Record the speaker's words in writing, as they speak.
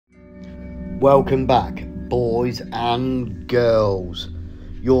Welcome back, boys and girls.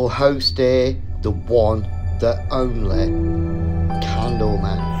 Your host here, the one, the only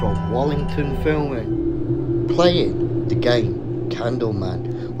Candleman from Wallington Filming, playing the game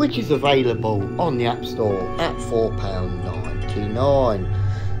Candleman, which is available on the App Store at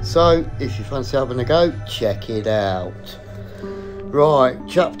 £4.99. So if you fancy having a go, check it out. Right,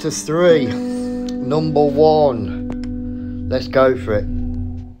 chapter 3, number 1. Let's go for it.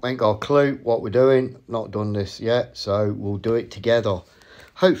 Ain't got a clue what we're doing, not done this yet, so we'll do it together.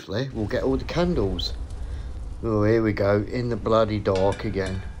 Hopefully we'll get all the candles. Oh, here we go, in the bloody dark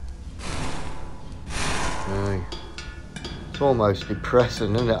again. Hey. It's almost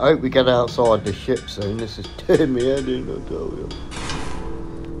depressing, isn't it? I hope we get outside the ship soon. This is tearing me head in, I tell you.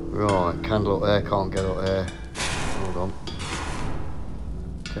 Right, candle up there, can't get up there. Hold on.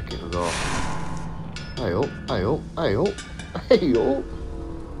 Check it off. Hey up, hey up, hey up, hey up.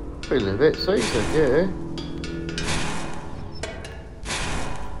 Feeling a bit seasick, yeah.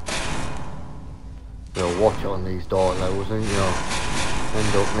 You'll watch on these dark levels, ain't you?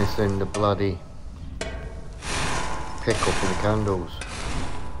 End up missing the bloody pick up of the candles.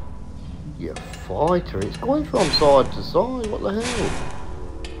 You fighter, it's going from side to side, what the hell?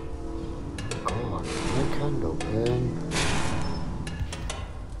 God, no candle.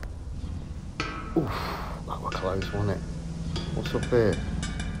 Oof, that was close, wasn't it? What's up here?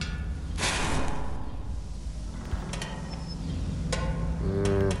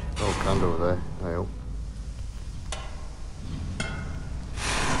 Oh, candle there. Hey up.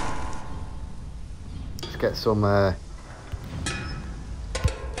 Let's get some light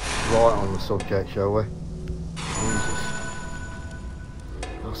on the subject, shall we? Jesus.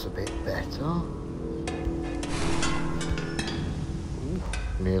 That's a bit better. Ooh,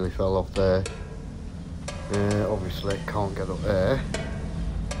 nearly fell off there. Obviously it can't get up there.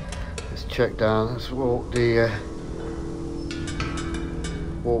 Let's check down. Let's walk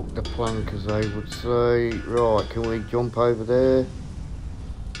the plank, as they would say. Right, can we jump over there?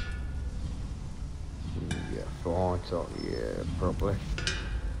 Yeah, fine. So yeah, probably.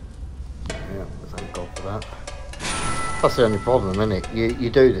 Yeah, thank God for that. That's the only problem, isn't it? You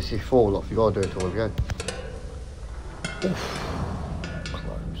do this, you fall off. You gotta do it all again. Oof.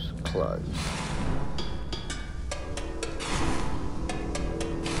 Close.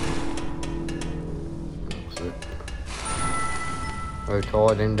 No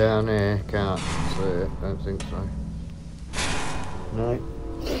tied in down there, can't see it, don't think so. No.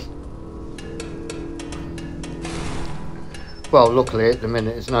 Well, luckily at the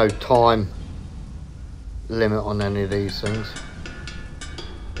minute there's no time limit on any of these things.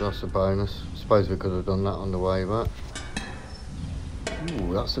 That's a bonus. I suppose we could have done that on the way back.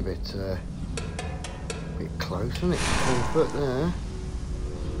 Ooh, that's a bit close, isn't it? Comfort there.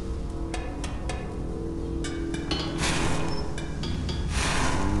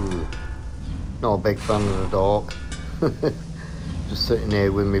 Not a big fan of the dark. Just sitting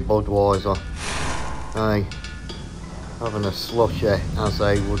here with me Budweiser. Hey, having a slushy, as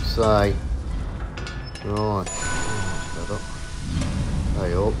they would say. Right.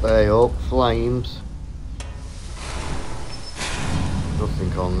 Hey up, flames.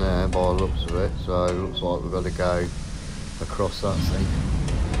 Nothing on there by the looks of it, so it looks like we've got to go across that thing.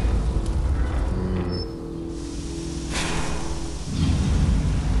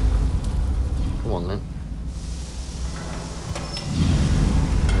 Come on then.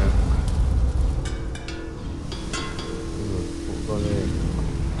 Yeah. What we got here?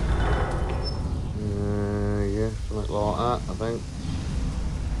 Yeah, something like that, I think.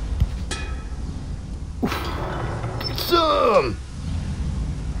 Oof. Some!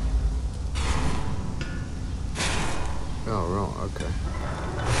 Oh, right, okay.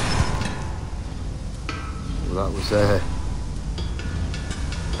 Well, that was a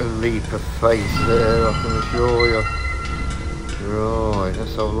leap of faith there, I can assure you. Right,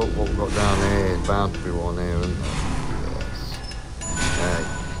 let's have a look what we've got down here. There's bound to be one here, isn't there? Yes.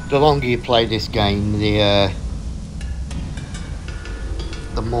 The longer you play this game, the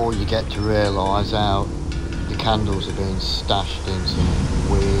more you get to realise how the candles are being stashed in some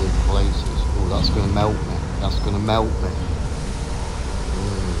weird places. Oh, that's going to melt me. That's going to melt me.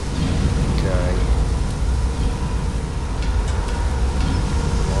 Okay.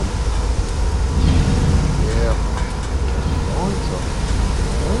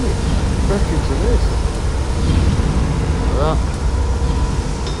 Back into this. That.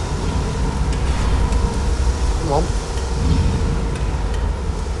 Come on.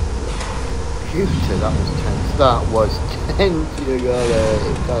 Computer, that was tense. That was tense, you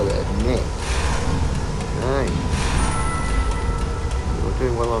gotta admit. Hey.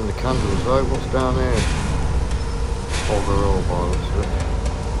 Doing well on the candles though. What's down here? Overall by the looks of it.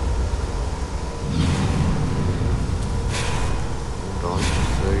 Hold on, let's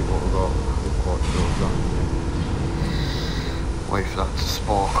see what we've got. I'm not quite sure exactly. Wait for that to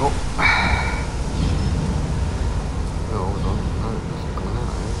spark up. Oh, hold on. No, it's not coming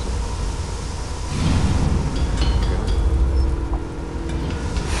out here, is it? Okay.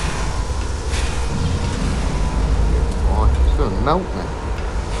 Right, it's going to melt now.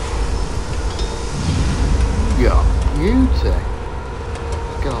 Yeah, beauty.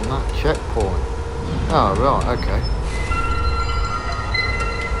 Let's get on that checkpoint. Oh, right, okay.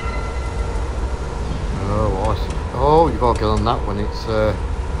 Oh, I see. Oh, you've got to get on that when it's, yeah.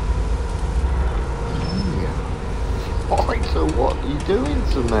 Right, so what are you doing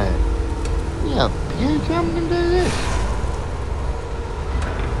to me? Yeah, beauty, I'm going to do this.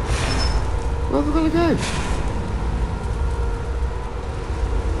 Where are we going to go?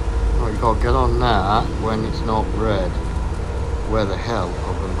 You've got to get on that when it's not red. Where the hell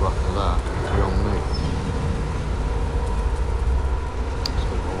I'm going to go after that? It's beyond me. So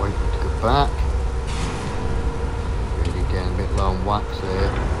we've got to wait for it to go back. Really getting a bit low on wax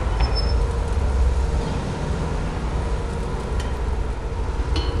here.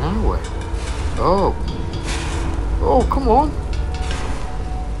 Now where? Oh! Oh, come on!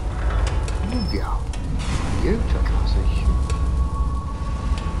 Yeah. You took us a shit.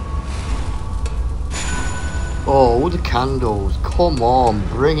 Oh, the candles. Come on.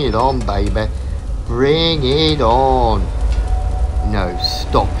 Bring it on, baby. Bring it on. No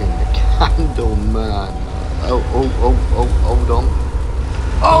stopping the candle, man. Oh, hold on.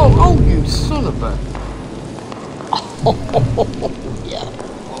 Oh, you son of a... Oh, yeah.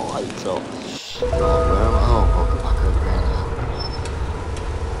 Right, so... Oh, I'll go back over here now.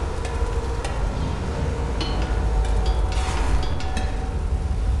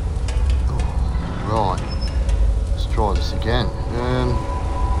 Oh, right. Try this again.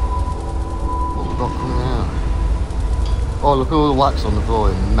 What we've got coming out? Oh, look at all the wax on the floor.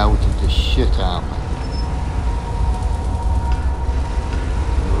 It melted the shit out, man.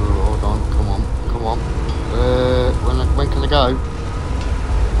 Oh, hold on, come on. When can I go?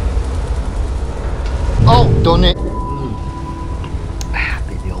 Oh, done it.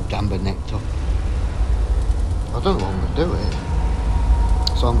 Bit the old amber nectar. I don't know what I'm gonna do here.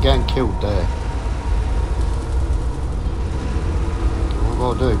 So I'm getting killed there.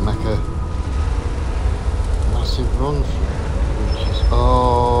 What I'll do, make a massive run for it, which is,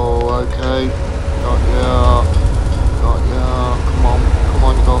 oh, okay, got ya, come on,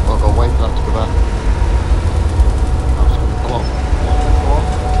 you got, I've got to wait for that to go back. That's going to block,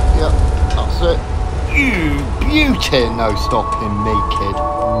 yeah, that's it, you beauty, no stopping me, kid.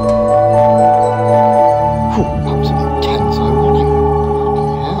 Whew, absolute tenso, wasn't it?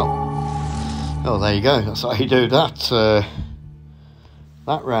 Bloody hell. Oh, there you go, that's how you do that,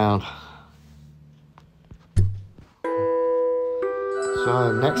 that round.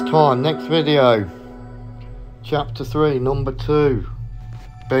 So next time, next video, chapter 3, number 2,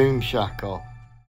 Boom Shackle.